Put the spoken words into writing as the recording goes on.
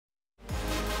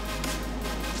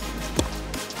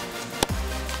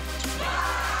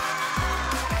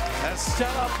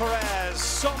Estela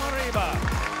Perez-Somarriba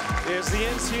is the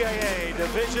NCAA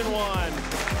Division I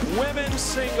Women's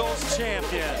Singles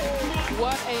Champion.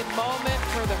 What a moment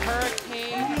for the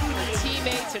Hurricane, her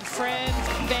teammates and friends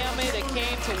and family that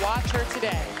came to watch her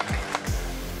today.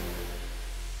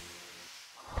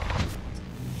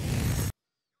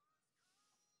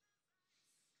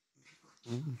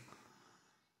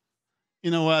 You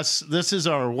know, Wes, this is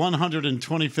our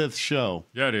 125th show.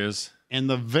 Yeah, it is. And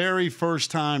the very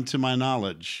first time, to my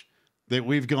knowledge, that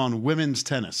we've gone women's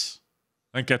tennis.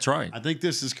 I think that's right. I think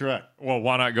this is correct. Well,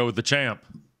 why not go with the champ?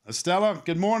 Estela,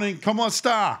 good morning. ¿Cómo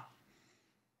está?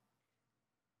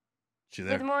 She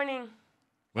there? Good morning.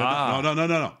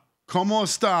 No. ¿Cómo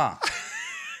está?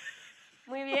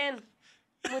 Muy bien.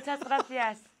 Muchas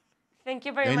gracias. Thank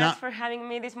you very much for having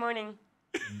me this morning.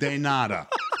 De nada.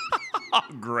 Oh,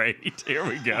 great. Here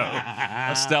we go.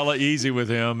 Estela, easy with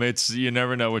him. You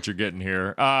never know what you're getting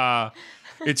here.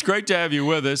 It's great to have you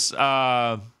with us.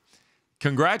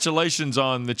 Congratulations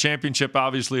on the championship,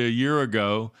 obviously, a year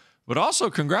ago, but also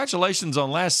congratulations on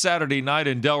last Saturday night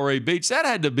in Delray Beach. That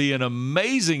had to be an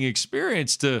amazing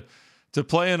experience to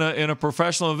play in a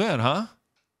professional event, huh?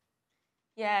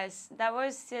 Yes, that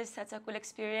was just such a cool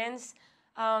experience.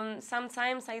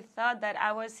 Sometimes I thought that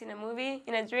I was in a movie,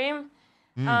 in a dream.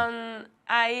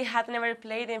 I had never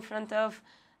played in front of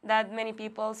that many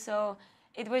people, so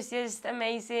it was just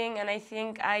amazing, and I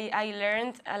think I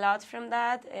learned a lot from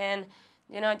that. And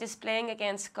you know, just playing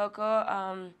against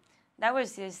Coco, that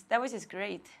was just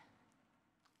great.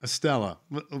 Estela,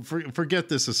 forget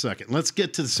this a second. Let's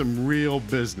get to some real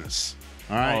business.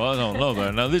 All right. Oh, I don't know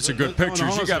that. Now, these are good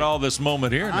pictures. You got all this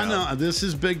moment here now. I know. This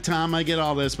is big time. I get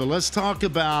all this. But let's talk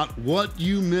about what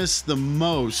you miss the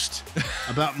most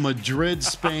about Madrid,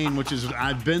 Spain, which is,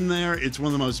 I've been there. It's one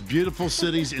of the most beautiful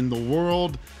cities in the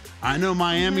world. I know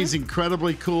Miami's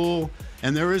incredibly cool.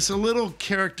 And there is a little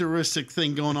characteristic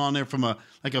thing going on there from a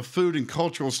food and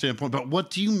cultural standpoint. But what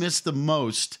do you miss the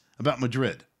most about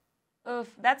Madrid? Oof,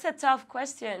 that's a tough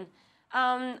question.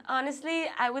 Honestly,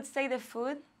 I would say the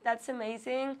food. That's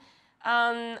amazing.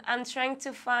 I'm trying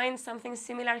to find something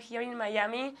similar here in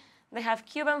Miami. They have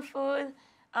Cuban food,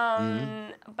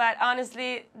 but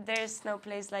honestly, there's no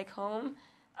place like home.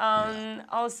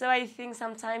 Also, I think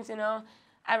sometimes, you know,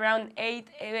 around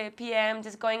 8 p.m.,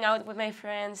 just going out with my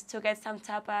friends to get some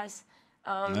tapas.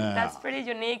 That's pretty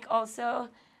unique also.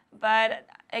 But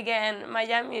again,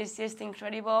 Miami is just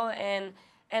incredible, and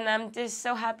I'm just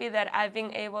so happy that I've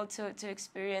been able to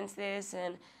experience this,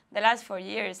 and the last 4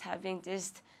 years have been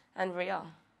just unreal.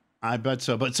 I bet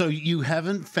so. But so you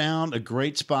haven't found a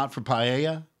great spot for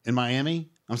paella in Miami?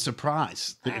 I'm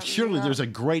surprised. Surely there's a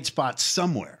great spot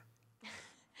somewhere.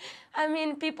 I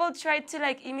mean, people try to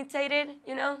like imitate it,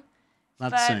 you know?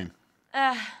 Not the same.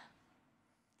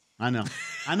 I know.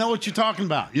 I know what you're talking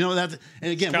about. You know that.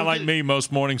 And again, kind of like me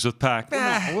most mornings with Pac.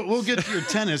 We'll get to your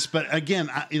tennis, but again,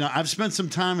 I've spent some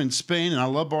time in Spain, and I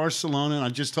love Barcelona. And I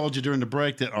just told you during the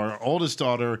break that our oldest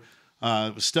daughter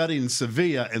studied in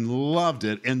Sevilla and loved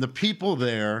it. And the people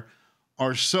there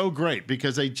are so great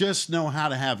because they just know how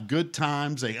to have good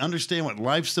times. They understand what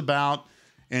life's about,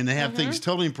 and they have things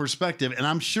totally in perspective. And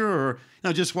I'm sure,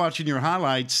 just watching your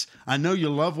highlights, I know you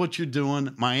love what you're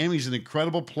doing. Miami's an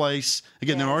incredible place.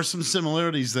 Again, there are some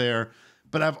similarities there.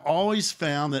 But I've always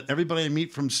found that everybody I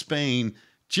meet from Spain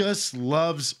just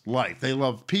loves life. They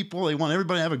love people. They want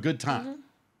everybody to have a good time.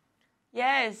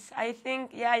 Yes, I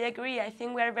think, I agree. I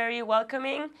think we're very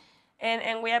welcoming,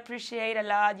 and we appreciate a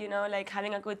lot, like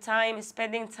having a good time,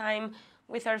 spending time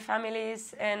with our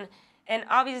families. And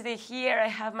obviously here I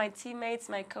have my teammates,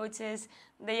 my coaches.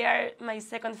 They are my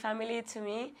second family to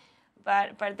me,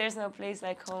 but there's no place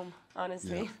like home,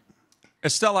 honestly. Yeah.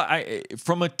 Estela,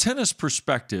 from a tennis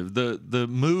perspective, the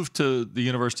move to the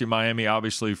University of Miami,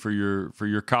 obviously for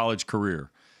your college career.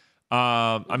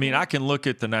 I mean, I can look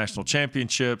at the national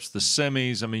championships, the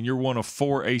semis. I mean, you're one of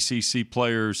 4 ACC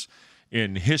players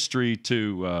in history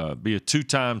to be a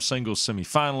 2-time singles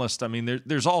semifinalist. I mean,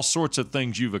 there's all sorts of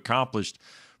things you've accomplished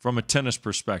from a tennis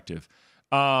perspective.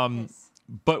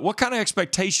 But what kind of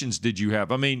expectations did you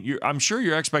have? I mean, I'm sure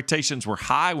your expectations were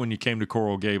high when you came to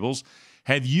Coral Gables.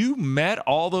 Have you met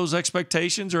all those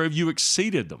expectations, or have you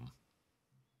exceeded them?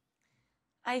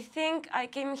 I think I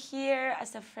came here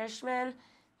as a freshman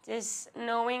just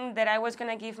knowing that I was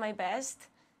going to give my best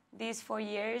these 4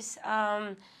 years.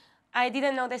 I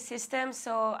didn't know the system,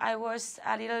 so I was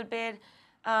a little bit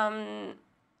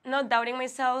not doubting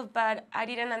myself, but I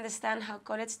didn't understand how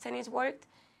college tennis worked.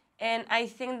 And I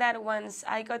think that once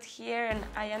I got here and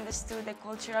I understood the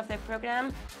culture of the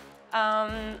program,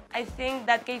 I think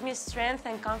that gave me strength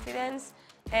and confidence,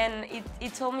 and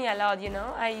it told me a lot, you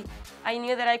know. I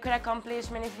knew that I could accomplish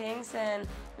many things, and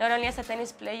not only as a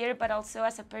tennis player, but also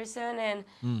as a person,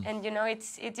 and you know,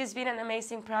 it's just been an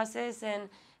amazing process. And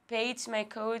Paige, my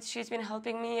coach, she's been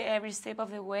helping me every step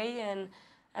of the way, and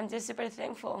I'm just super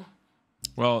thankful.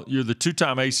 Well, you're the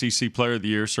two-time ACC Player of the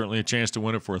Year, certainly a chance to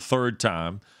win it for a third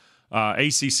time.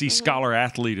 ACC Scholar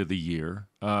Athlete of the Year,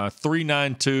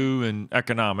 392 in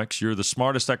economics. You're the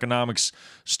smartest economics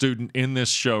student in this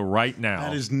show right now.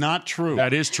 That is not true.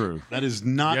 That is true. That is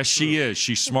not Yes, true. she is.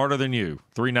 She's smarter than you.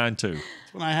 392.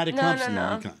 That's when I had a No, Clemson.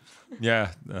 no.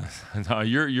 Yeah, no,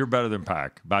 you're better than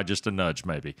Pac by just a nudge,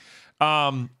 maybe.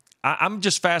 I'm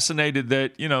just fascinated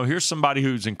that, you know, here's somebody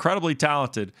who's incredibly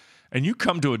talented, and you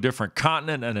come to a different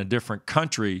continent and a different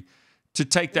country to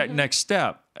take that next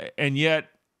step, and yet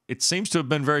it seems to have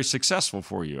been very successful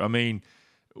for you. I mean,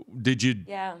 did you?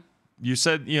 Yeah. You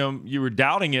said, you know, you were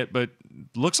doubting it, but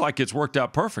looks like it's worked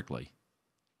out perfectly.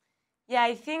 Yeah,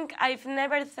 I think I've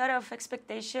never thought of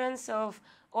expectations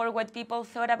or what people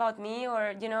thought about me,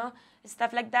 or, you know,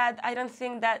 stuff like that. I don't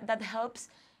think that helps.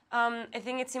 I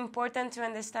think it's important to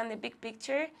understand the big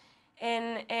picture,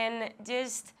 and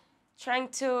just trying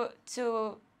to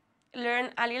learn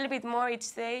a little bit more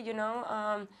each day, you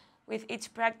know, with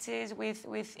each practice, with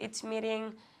each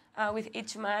meeting, with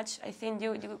each match. I think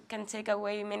you can take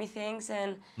away many things,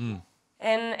 and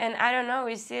I don't know,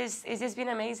 it's just been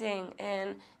amazing.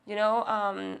 And you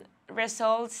know,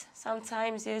 results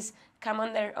sometimes just come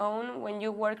on their own when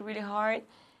you work really hard,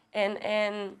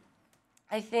 and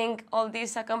I think all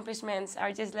these accomplishments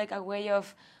are just like a way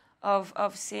of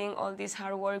seeing all this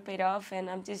hard work paid off, and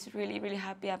I'm just really, really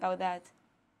happy about that.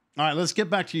 All right, let's get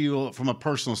back to you from a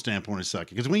personal standpoint in a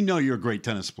second, because we know you're a great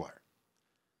tennis player.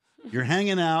 You're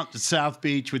hanging out at South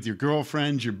Beach with your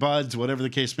girlfriends, your buds, whatever the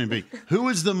case may be. Who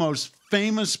is the most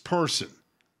famous person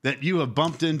that you have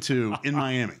bumped into in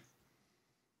Miami?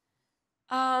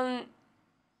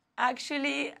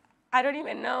 Actually, I don't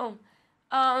even know.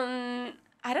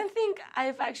 I don't think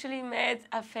I've actually met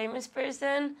a famous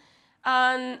person.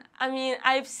 I mean,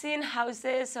 I've seen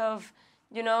houses of,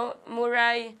 you know,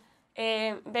 Murray,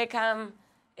 Beckham,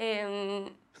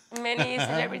 many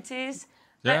celebrities.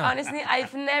 But honestly,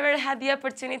 I've never had the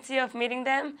opportunity of meeting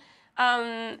them.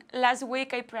 Last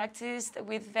week, I practiced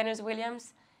with Venus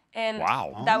Williams, and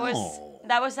Wow.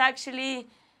 that was actually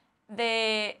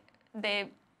the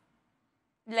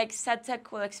like such a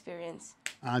cool experience.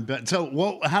 I bet.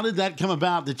 So, how did that come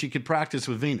about that you could practice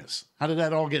with Venus? How did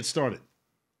that all get started?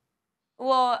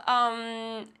 Well,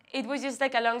 it was just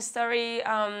like a long story.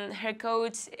 Her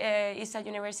coach is a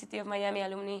University of Miami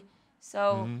alumni,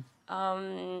 so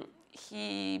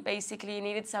he basically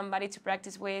needed somebody to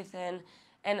practice with, and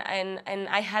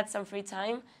I had some free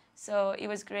time, so it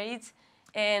was great.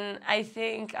 And I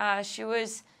think she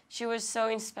was so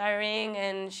inspiring,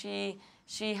 and she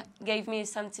gave me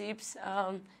some tips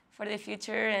for the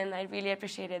future, and I really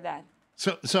appreciated that.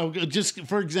 So just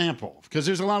for example, because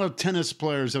there's a lot of tennis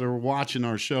players that are watching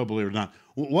our show, believe it or not,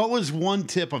 what was one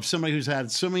tip of somebody who's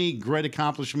had so many great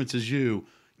accomplishments as you?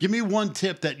 Give me one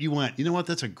tip that you went, you know what,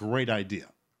 that's a great idea.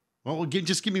 Well,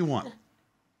 just give me one.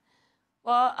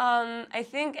 Well, I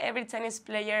think every tennis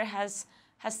player has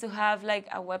to have like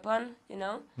a weapon, you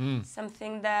know,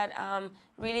 something that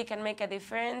really can make a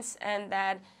difference, and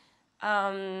that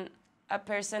a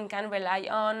person can rely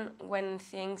on when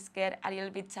things get a little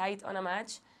bit tight on a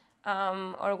match,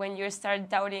 or when you start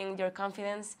doubting your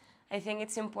confidence. I think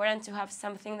it's important to have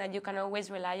something that you can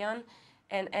always rely on,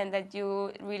 and that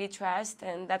you really trust,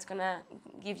 and that's gonna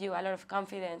give you a lot of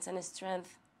confidence and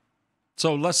strength.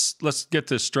 So let's get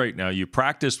this straight now. You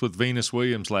practiced with Venus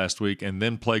Williams last week and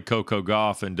then played Coco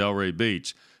Gauff in Delray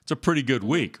Beach. It's a pretty good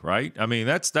week, right? I mean,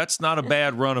 that's not a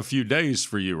bad run a few days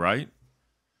for you, right?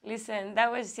 Listen,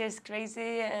 that was just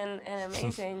crazy and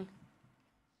amazing.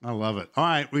 I love it. All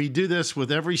right, we do this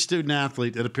with every student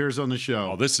athlete that appears on the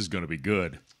show. Oh, this is going to be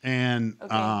good. And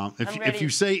if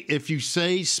you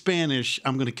say Spanish,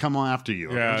 I'm going to come after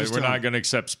you. Yeah, we're not going to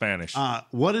accept Spanish.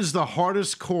 What is the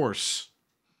hardest course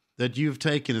that you've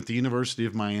taken at the University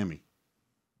of Miami?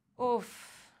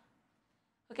 Oof.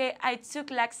 Okay, I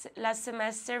took last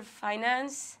semester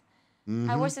finance.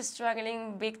 I was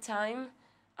struggling big time.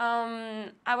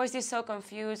 I was just so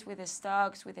confused with the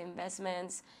stocks, with the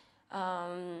investments.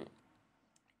 And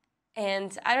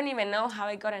I don't even know how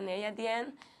I got an A at the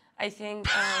end. I think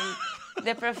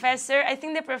the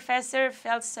professor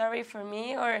felt sorry for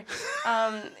me, or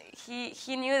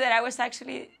he knew that I was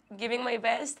actually giving my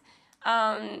best,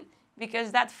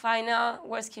 because that final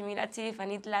was cumulative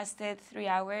and it lasted 3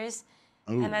 hours.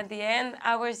 Ooh. And at the end,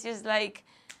 I was just like,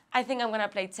 I think I'm gonna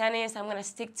play tennis. I'm gonna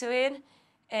stick to it.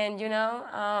 and you know,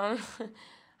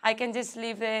 I can just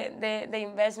leave the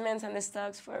investments and the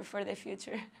stocks for the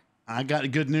future. I got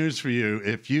good news for you.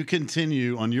 If you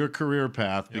continue on your career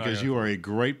path, because you are a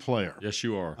great player. Yes,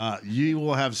 you are. You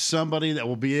will have somebody that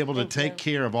will be able to take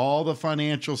care of all the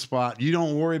financial spot. You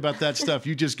don't worry about that stuff.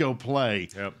 You just go play.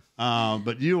 Yep.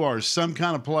 But you are some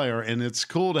kind of player, and it's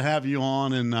cool to have you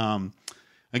on. And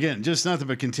again, just nothing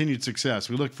but continued success.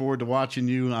 We look forward to watching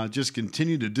you just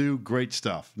continue to do great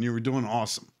stuff. And you were doing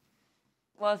awesome.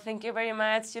 Well, thank you very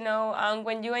much. You know,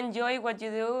 when you enjoy what you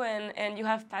do and you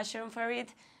have passion for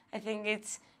it, I think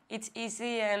it's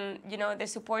easy, and you know, the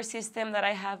support system that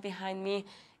I have behind me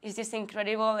is just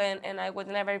incredible, and I would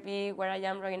never be where I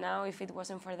am right now if it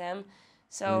wasn't for them.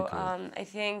 So I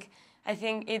think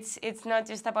it's not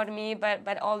just about me,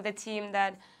 but all the team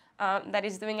that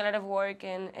is doing a lot of work,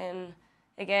 and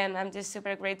again, I'm just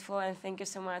super grateful, and thank you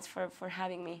so much for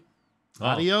having me.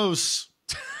 Adios.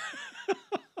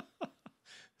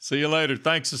 See you later.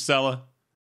 Thanks, Estela.